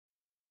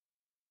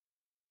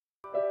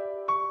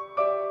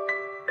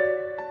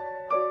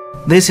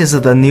This is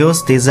the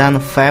newest Design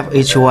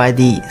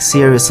 5HYD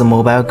series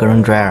mobile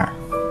grain dryer.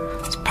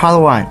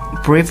 Part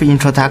 1. Brief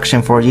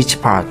introduction for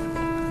each part.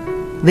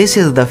 This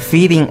is the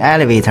feeding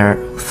elevator.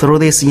 Through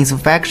this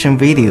inspection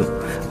video,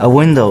 a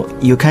window,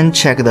 you can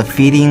check the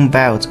feeding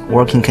belt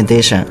working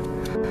condition.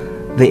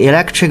 The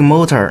electric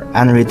motor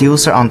and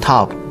reducer on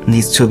top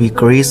needs to be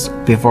greased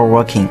before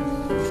working.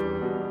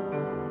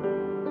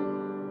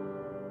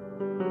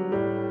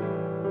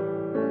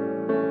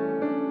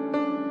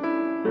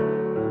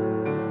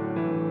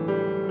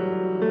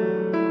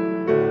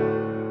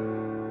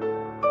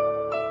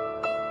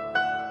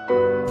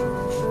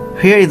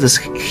 Here is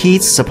the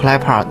heat supply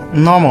part.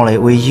 Normally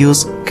we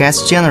use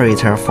gas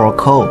generator for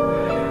coal.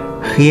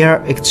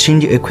 Here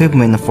exchange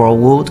equipment for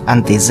wood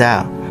and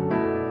diesel.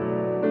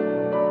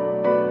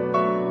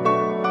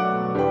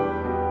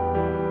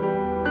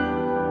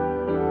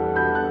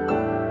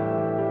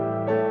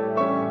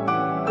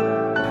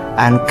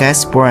 And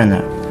gas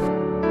burner.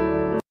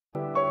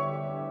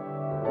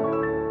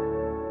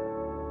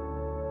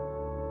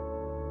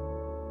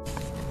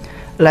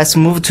 Let's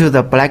move to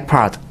the black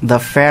part, the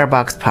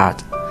firebox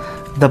part.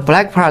 The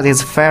black part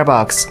is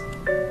firebox.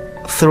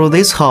 Through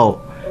this hole,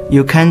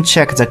 you can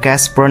check the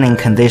gas burning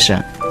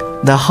condition.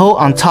 The hole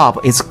on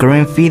top is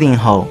green feeding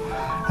hole,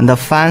 and the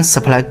fan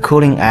supply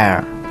cooling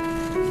air.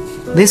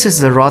 This is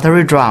the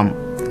rotary drum,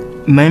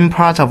 main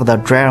part of the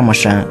dryer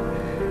machine.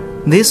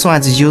 This one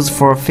is used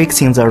for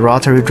fixing the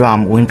rotary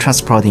drum when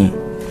transporting.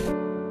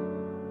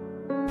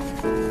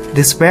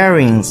 These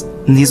bearings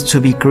needs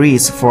to be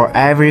greased for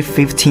every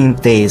 15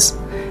 days,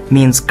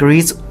 means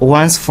grease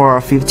once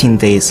for 15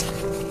 days.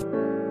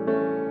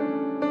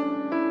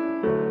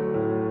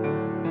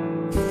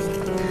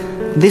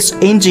 This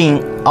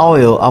engine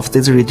oil of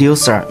this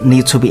reducer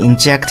needs to be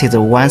injected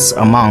once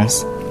a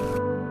month.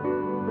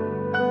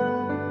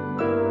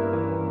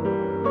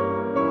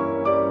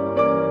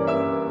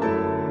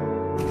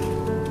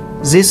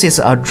 This is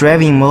a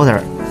driving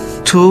motor.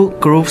 Two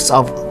groups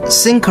of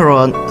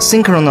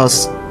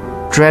synchronous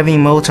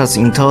driving motors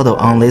in total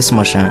on this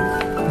machine.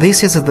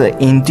 This is the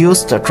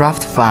induced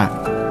draft fan,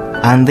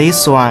 and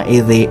this one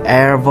is the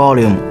air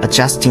volume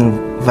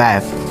adjusting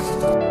valve.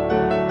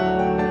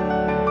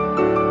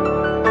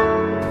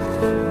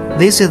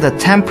 This is the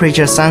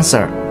temperature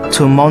sensor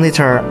to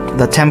monitor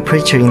the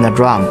temperature in the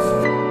drum.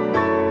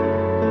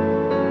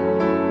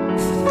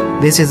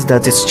 This is the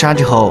discharge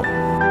hole.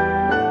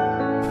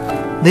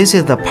 This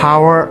is the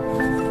power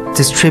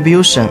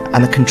distribution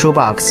and control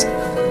box.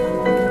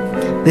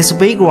 This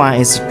big one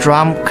is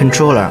drum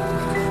controller,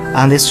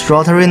 and this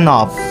rotary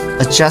knob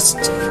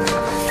adjusts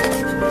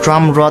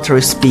drum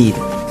rotary speed.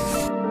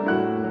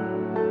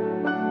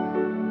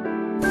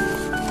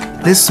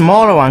 This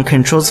smaller one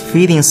controls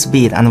feeding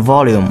speed and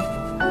volume.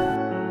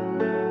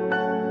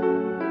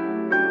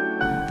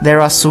 There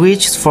are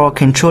switches for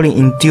controlling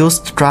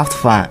induced draft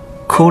fan,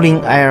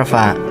 cooling air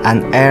fan,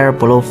 and air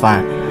blow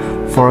fan,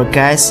 for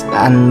gas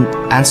and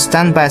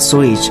standby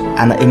switch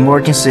and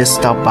emergency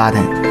stop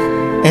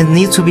button. It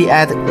needs to be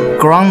at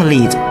ground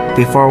lead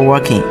before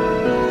working.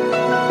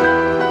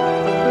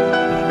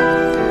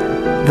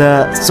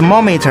 The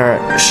thermometer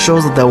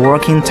shows the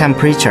working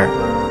temperature.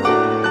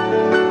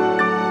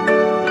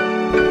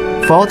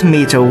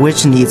 Voltmeter,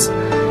 which needs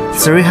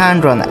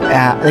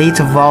 308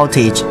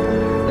 voltage,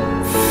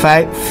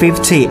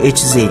 550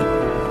 Hz.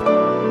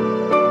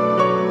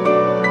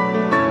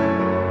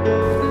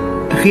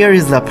 Here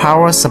is the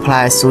power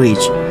supply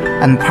switch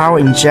and power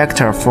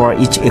injector for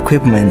each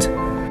equipment.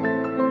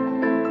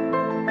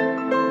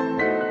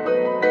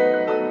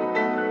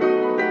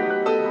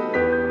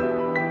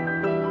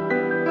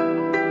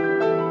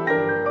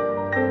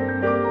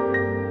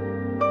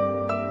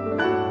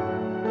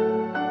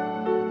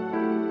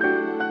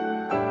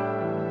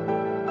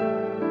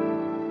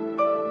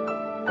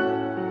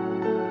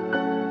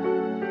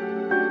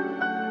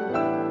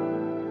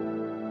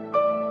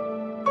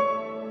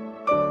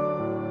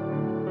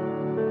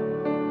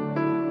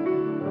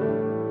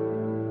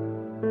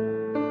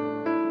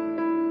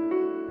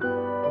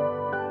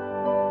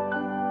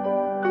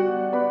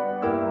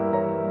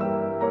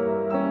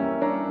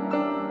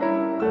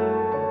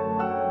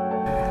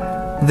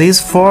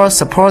 These four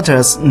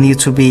supporters need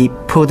to be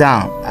pulled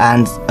down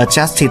and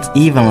adjusted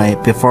evenly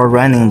before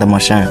running the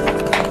machine.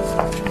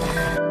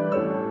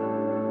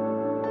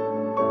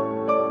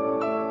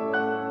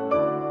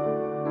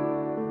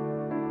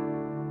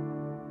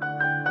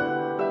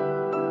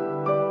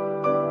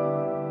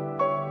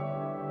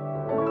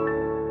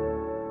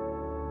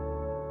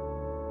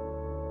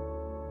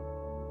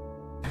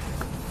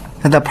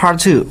 The part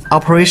 2,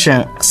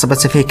 operation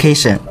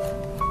specification.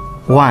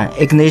 1.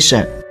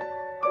 Ignition.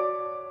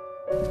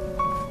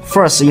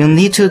 First, you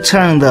need to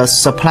turn the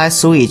supply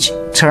switch,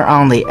 turn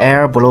on the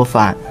air blow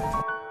fan.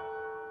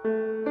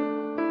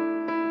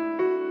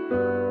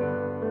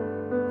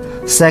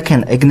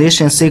 Second,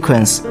 ignition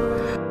sequence.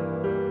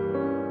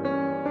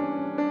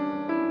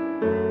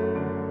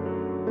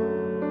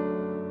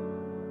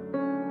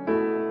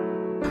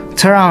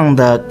 Turn on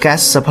the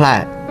gas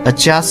supply,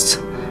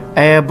 adjust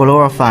air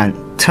blower fan,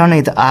 turn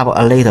it up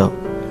a little.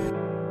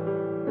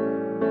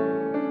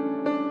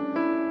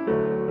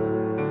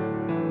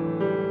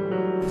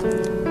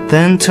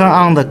 Then turn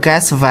on the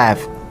gas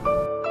valve.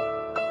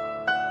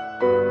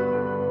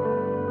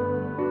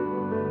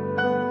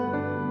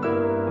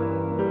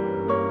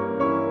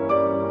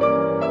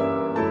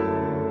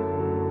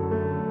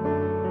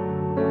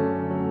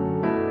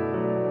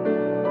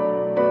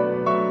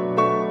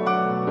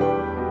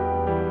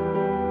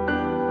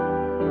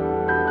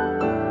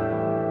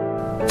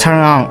 Turn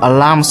on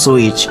alarm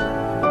switch.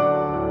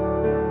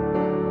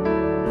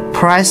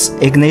 Press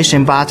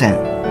ignition button.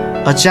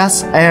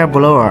 Adjust air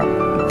blower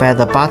by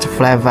the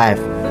butterfly valve.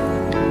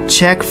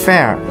 Check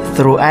fire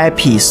through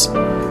eyepiece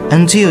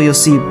until you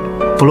see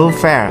blue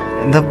fire.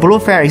 The blue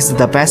fire is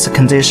the best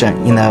condition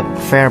in the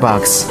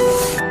firebox.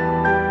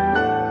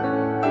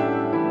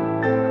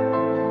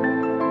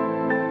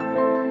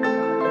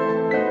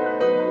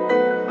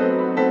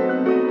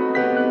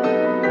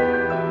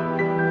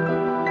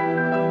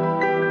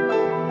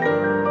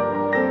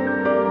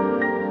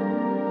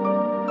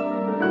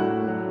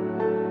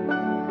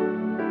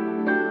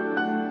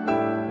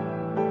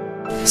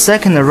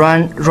 Second,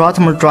 run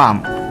rotom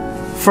drum.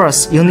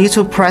 First, you need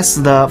to press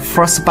the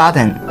first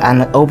button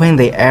and open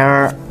the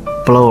air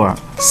blower.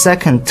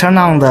 Second, turn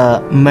on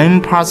the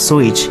main part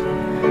switch.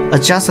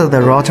 Adjust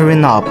the rotary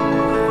knob.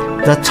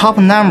 The top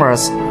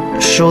numbers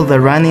show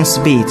the running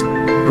speed,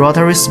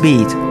 rotary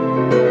speed.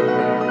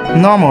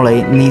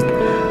 Normally, need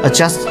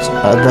adjust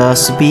the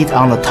speed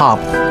on the top,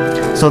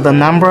 so the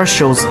number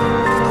shows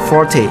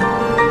 40.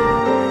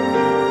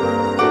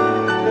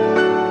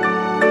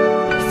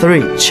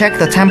 3. Check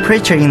the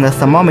temperature in the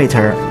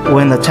thermometer.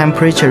 When the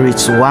temperature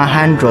reaches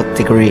 100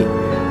 degrees,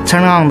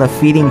 turn on the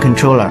feeding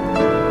controller.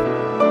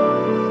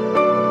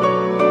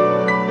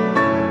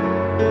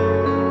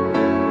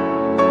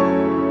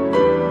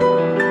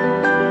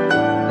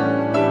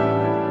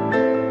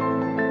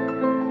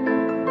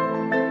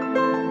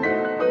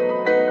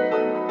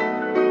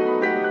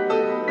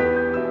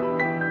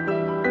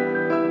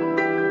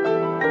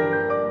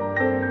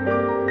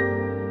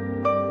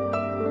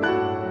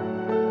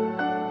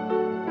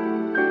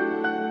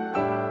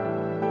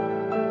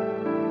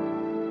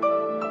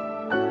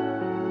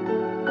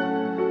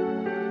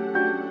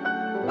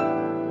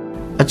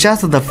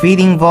 Adjust the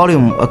feeding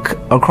volume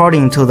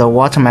according to the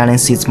watermelon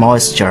seeds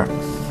moisture.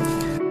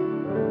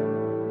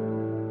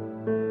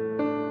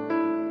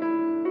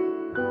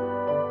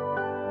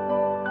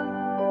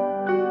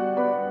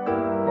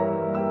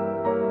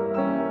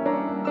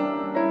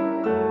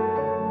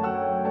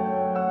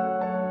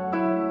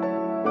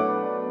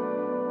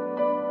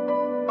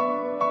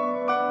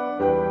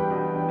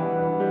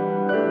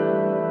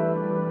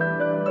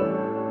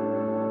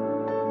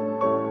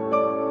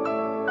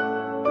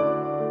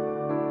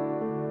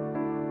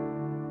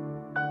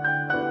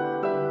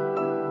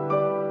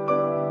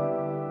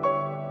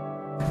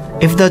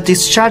 If the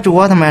discharged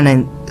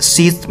watermelon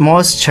seed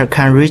moisture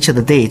can reach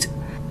the date,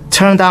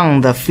 turn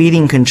down the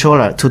feeding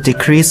controller to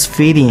decrease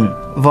feeding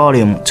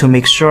volume to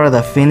make sure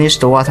the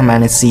finished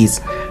watermelon seeds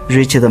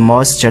reach the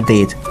moisture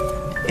date.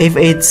 If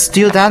it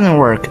still doesn't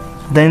work,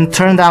 then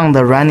turn down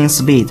the running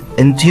speed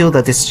until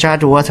the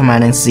discharged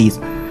watermelon seeds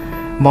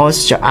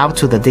moisture up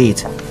to the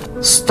date.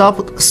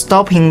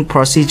 Stopping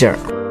procedure.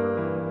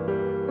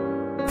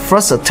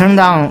 First, turn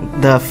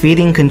down the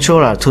feeding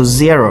controller to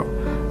 0,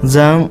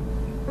 then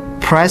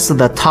press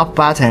the top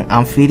button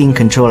on feeding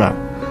controller.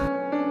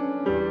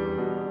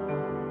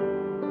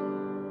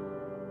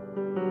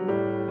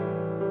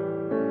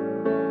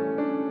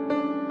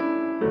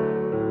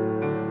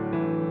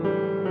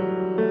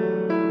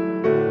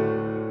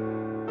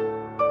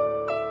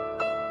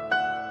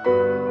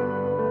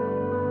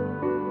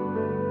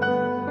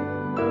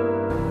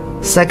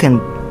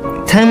 Second,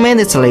 10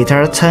 minutes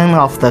later, turn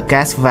off the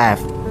gas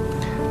valve.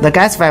 The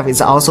gas valve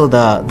is also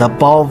the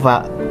ball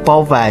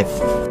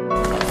valve.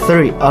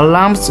 3.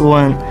 Alarms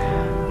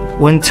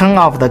when turn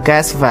off the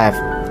gas valve.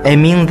 It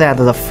means that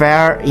the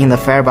fire in the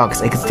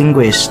firebox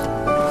extinguished.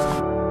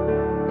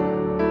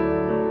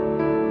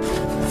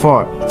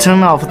 4.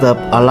 Turn off the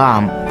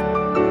alarm.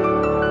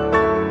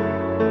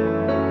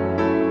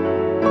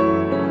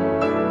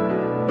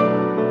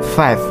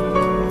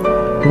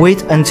 5.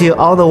 Wait until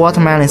all the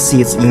watermelon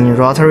seeds in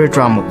rotary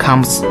drum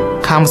comes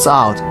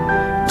out.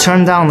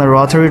 Turn down the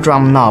rotary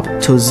drum knob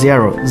to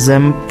 0,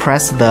 then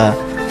press the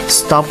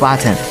stop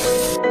button.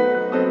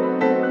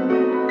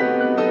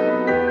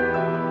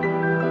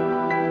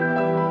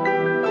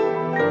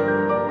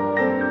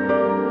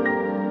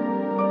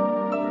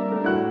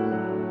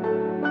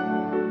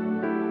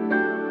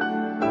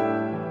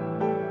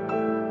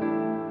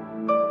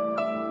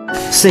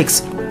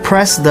 Six,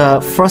 press the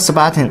first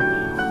button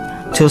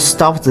to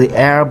stop the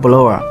air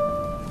blower.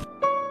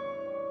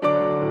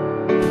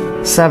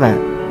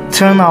 7.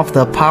 Turn off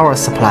the power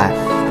supply.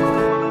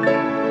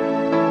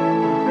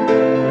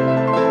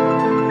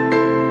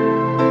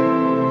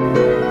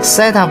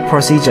 Setup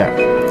procedure.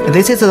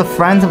 This is the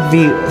front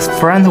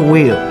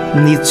wheel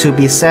needs to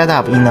be set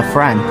up in the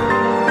front.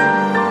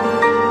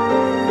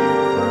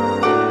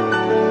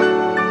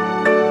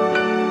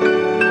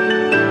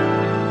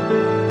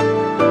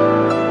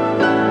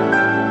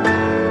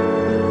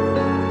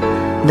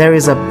 There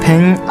is a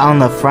pin on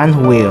the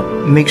front wheel.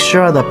 Make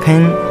sure the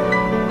pin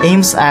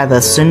aims at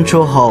the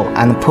central hole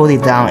and put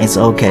it down is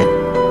OK.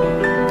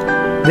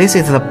 This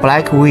is the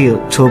black wheel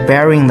to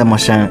bearing the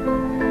machine.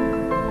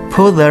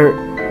 Put the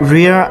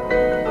rear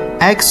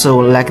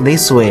axle like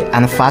this way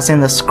and fasten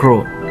the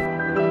screw.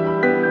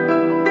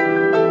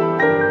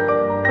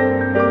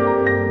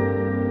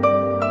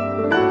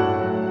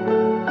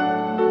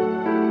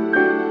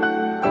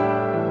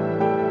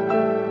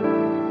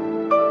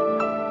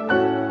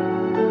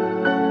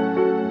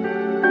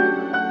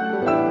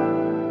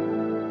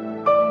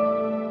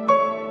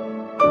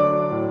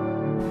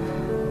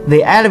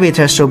 The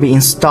elevator should be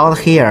installed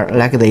here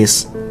like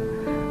this.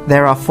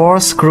 There are 4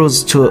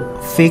 screws to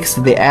fix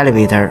the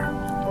elevator.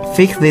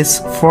 Fix these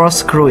 4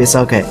 screws is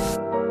OK.